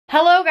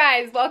Hello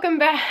guys, welcome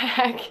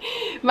back.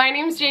 My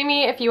name's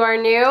Jamie if you are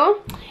new.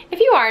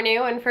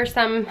 And for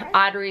some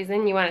odd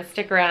reason you want to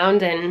stick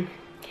around and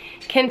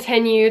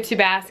continue to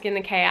bask in the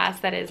chaos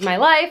that is my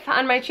life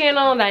on my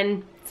channel,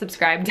 then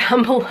subscribe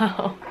down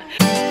below.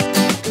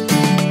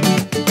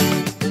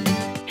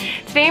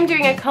 Today I'm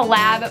doing a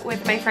collab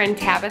with my friend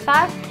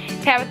Tabitha.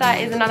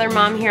 Tabitha is another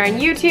mom here on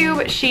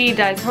YouTube. She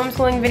does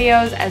homeschooling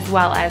videos as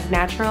well as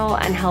natural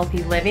and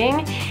healthy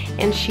living,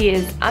 and she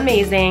is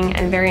amazing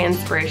and very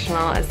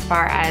inspirational as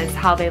far as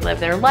how they live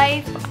their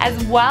life,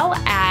 as well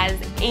as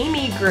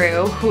Amy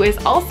Grew, who is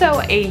also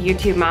a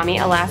YouTube mommy,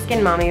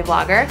 Alaskan mommy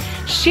vlogger.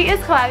 She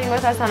is collabing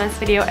with us on this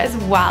video as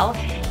well,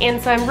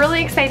 and so I'm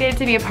really excited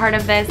to be a part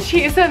of this.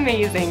 She is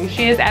amazing.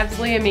 She is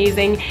absolutely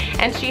amazing,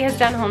 and she has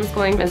done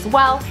homeschooling as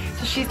well,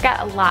 so she's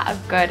got a lot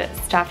of good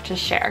stuff to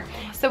share.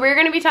 So we're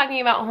going to be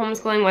talking about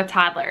homeschooling with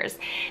toddlers.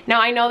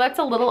 Now I know that's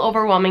a little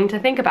overwhelming to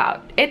think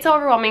about. It's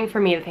overwhelming for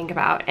me to think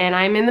about, and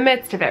I'm in the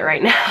midst of it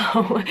right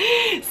now.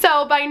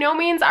 So by no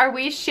means are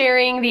we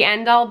sharing the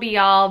end all be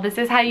all, this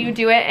is how you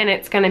do it and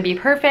it's going to be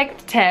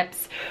perfect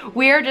tips.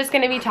 We are just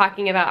going to be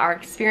talking about our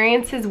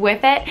experiences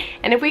with it,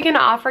 and if we can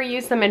offer you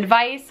some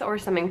advice or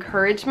some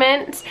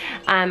encouragement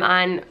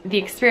on the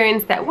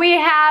experience that we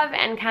have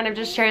and kind of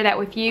just share that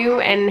with you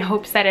in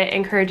hopes that it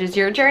encourages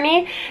your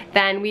journey,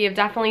 then we have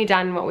definitely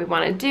done what we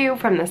want to do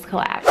from this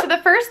collab. So the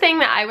first thing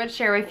that I would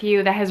share with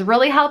you that has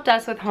really helped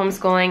us with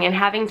homeschooling and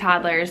having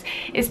toddlers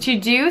is to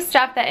do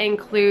stuff that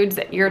includes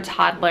your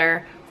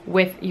toddler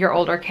with your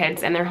older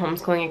kids and their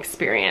homeschooling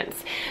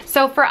experience.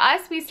 So for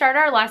us, we start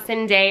our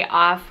lesson day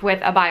off with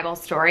a Bible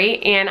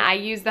story, and I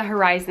use the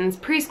Horizons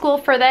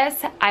preschool for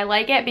this. I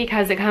like it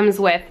because it comes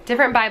with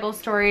different Bible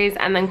stories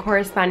and then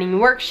corresponding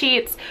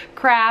worksheets,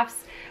 crafts,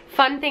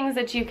 fun things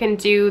that you can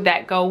do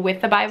that go with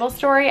the Bible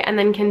story, and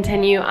then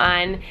continue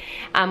on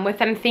with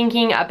them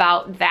thinking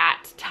about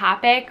that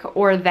topic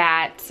or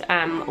that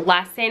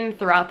lesson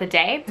throughout the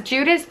day.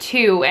 Jude is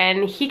 2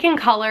 and he can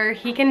color,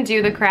 he can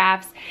do the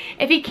crafts.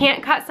 If he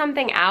can't cut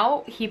something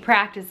out, he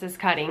practices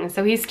cutting.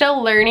 So he's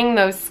still learning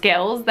those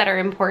skills that are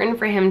important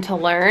for him to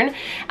learn.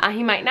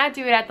 He might not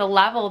do it at the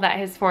level that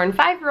his 4- and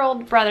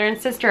 5-year-old brother and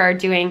sister are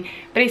doing,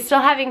 but he's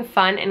still having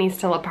fun and he's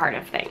still a part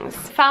of things.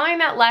 Following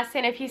that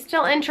lesson, if he's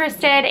still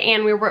interested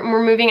and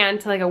we're moving on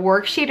to like a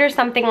worksheet or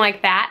something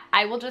like that,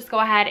 I will just go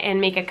ahead and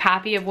make a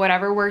copy of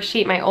whatever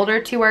worksheet my older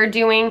 2 are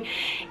doing,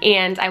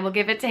 and I will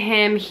give it to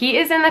him. He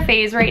is in the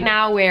phase right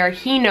now where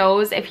he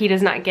knows if he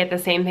does not get the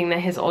same thing that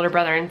his older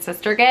brother and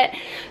sister get.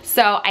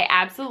 So I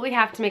absolutely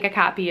have to make a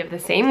copy of the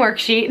same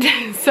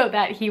worksheet so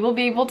that he will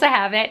be able to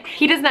have it.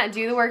 He does not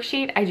do the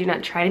worksheet. I do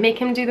not try to make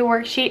him do the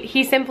worksheet.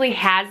 He simply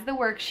has the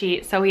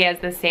worksheet, so he has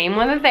the same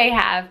one that they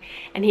have,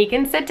 and he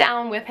can sit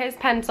down with his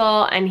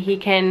pencil and he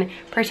can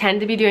pretend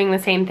to be doing the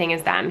same thing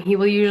as them. He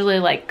will usually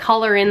like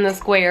color in the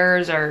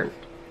squares or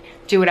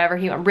do whatever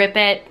he wants, rip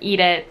it, eat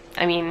it,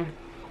 I mean.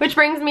 Which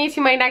brings me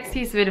to my next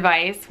piece of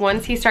advice.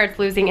 Once he starts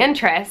losing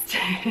interest,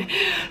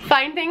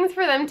 find things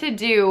for them to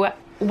do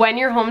when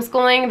you're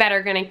homeschooling that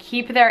are gonna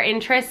keep their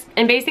interest,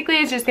 and basically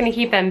it's just gonna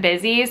keep them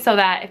busy, so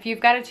that if you've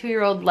got a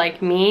 2-year-old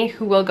like me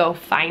who will go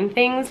find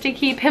things to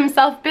keep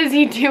himself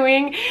busy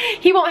doing,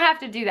 he won't have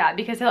to do that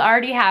because he'll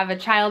already have a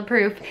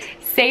child-proof,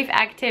 safe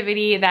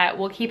activity that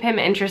will keep him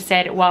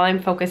interested while I'm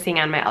focusing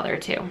on my other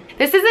 2.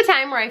 This is a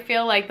time where I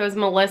feel like those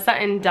Melissa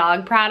and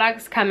Dog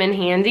products come in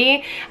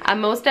handy.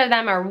 Most of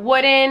them are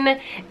wooden,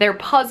 they're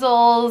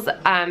puzzles,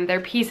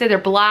 they're pieces, they're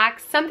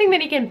blocks, something that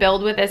he can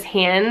build with his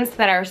hands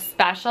that are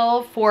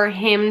special for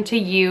him to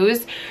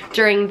use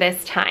during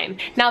this time.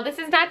 Now, this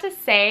is not to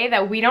say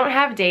that we don't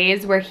have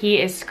days where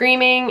he is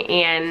screaming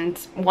and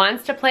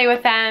wants to play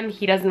with them.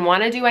 He doesn't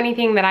want to do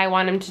anything that I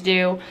want him to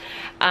do.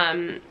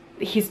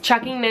 He's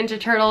chucking Ninja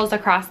Turtles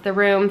across the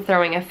room,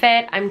 throwing a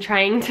fit. I'm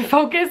trying to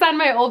focus on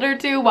my older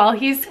 2 while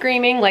he's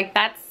screaming. Like,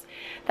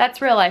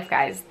 that's real life,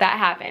 guys. That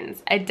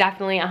happens. It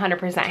definitely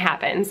 100%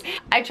 happens.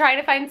 I try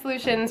to find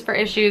solutions for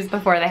issues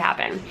before they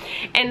happen.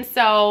 And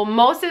so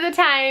most of the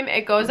time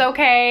it goes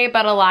okay,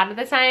 but a lot of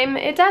the time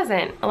it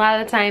doesn't. A lot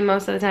of the time,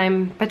 most of the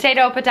time,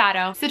 potato,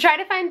 potato. So try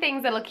to find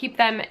things that'll keep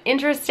them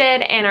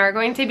interested and are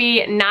going to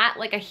be not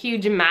like a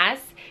huge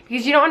mess,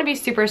 because you don't want to be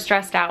super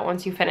stressed out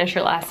once you finish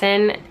your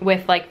lesson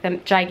with like the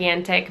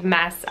gigantic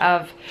mess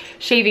of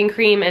shaving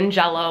cream and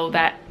Jello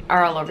that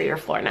are all over your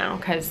floor now,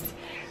 because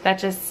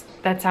that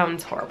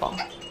sounds horrible.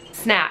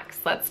 Snacks.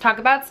 Let's talk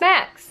about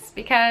snacks,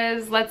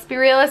 because let's be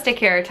realistic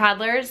here.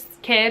 Toddlers,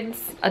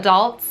 kids,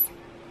 adults,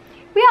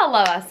 we all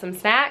love us some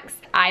snacks.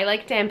 I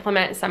like to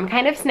implement some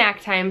kind of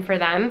snack time for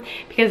them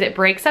because it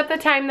breaks up the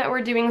time that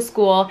we're doing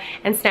school,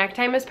 and snack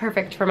time is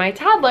perfect for my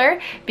toddler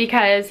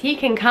because he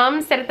can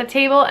come sit at the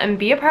table and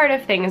be a part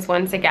of things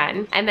once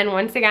again. And then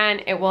once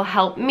again, it will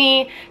help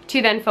me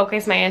to then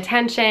focus my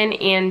attention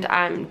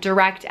and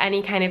direct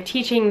any kind of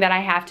teaching that I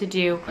have to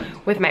do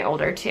with my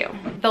older two.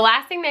 The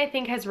last thing that I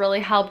think has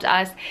really helped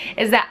us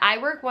is that I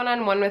work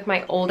one-on-one with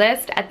my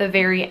oldest at the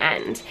very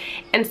end.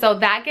 And so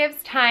that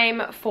gives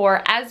time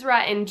for Ezra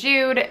and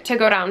Jude to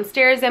go downstairs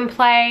upstairs and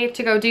play,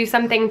 to go do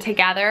something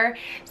together,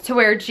 to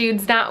where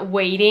Jude's not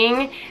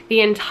waiting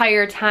the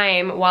entire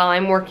time while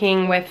I'm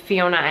working with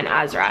Fiona and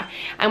Ezra.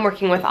 I'm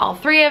working with all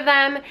three of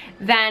them,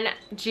 then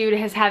Jude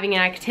is having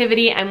an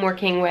activity, I'm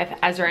working with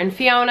Ezra and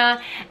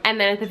Fiona, and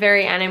then at the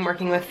very end I'm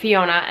working with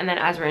Fiona, and then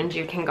Ezra and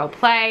Jude can go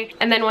play.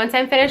 And then once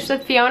I'm finished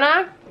with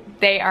Fiona,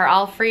 they are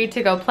all free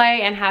to go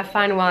play and have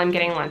fun while I'm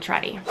getting lunch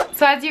ready.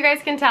 So as you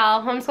guys can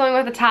tell, homeschooling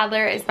with a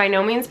toddler is by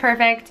no means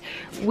perfect.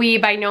 We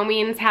by no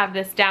means have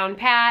this down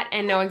pat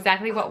and know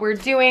exactly what we're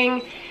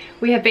doing.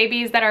 We have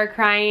babies that are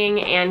crying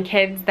and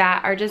kids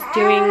that are just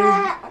doing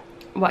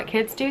what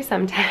kids do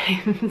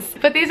sometimes.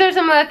 But these are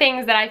some of the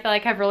things that I feel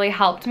like have really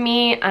helped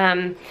me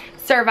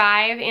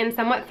survive and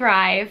somewhat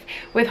thrive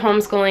with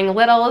homeschooling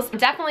littles.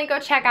 Definitely go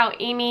check out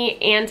Amy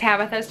and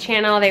Tabitha's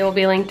channel. They will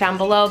be linked down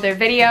below, their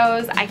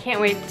videos. I can't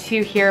wait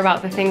to hear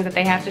about the things that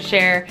they have to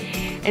share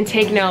and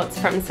take notes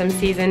from some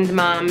seasoned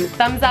moms.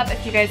 Thumbs up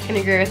if you guys can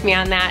agree with me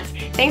on that.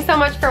 Thanks so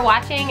much for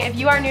watching. If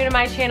you are new to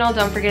my channel,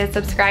 don't forget to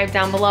subscribe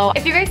down below.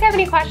 If you guys have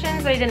any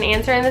questions that I didn't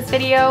answer in this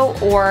video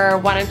or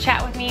want to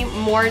chat with me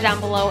more down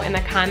below in the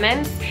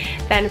comments,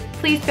 then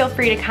please feel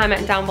free to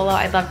comment down below.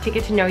 I'd love to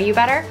get to know you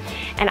better,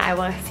 and I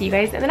will see you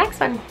guys in the next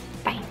one.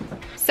 Bye.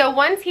 So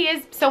once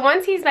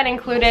he's been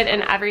included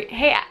in every,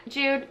 hey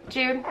Jude,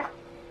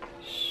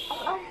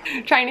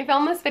 trying to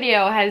film this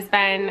video has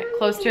been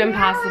close to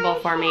impossible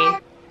for me.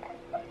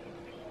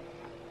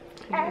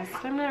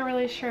 I'm not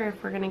really sure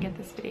if we're gonna get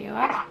this video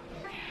up.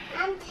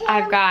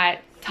 I've got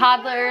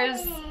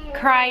toddlers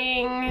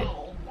crying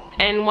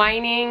and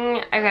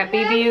whining. I've got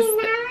babies.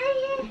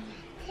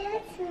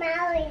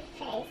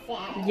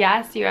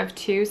 Yes, you have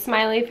 2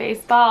 smiley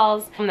face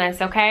balls on this,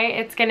 okay?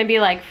 It's gonna be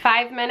like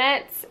 5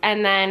 minutes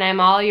and then I'm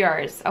all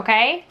yours,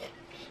 okay?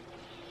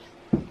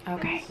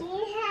 Okay.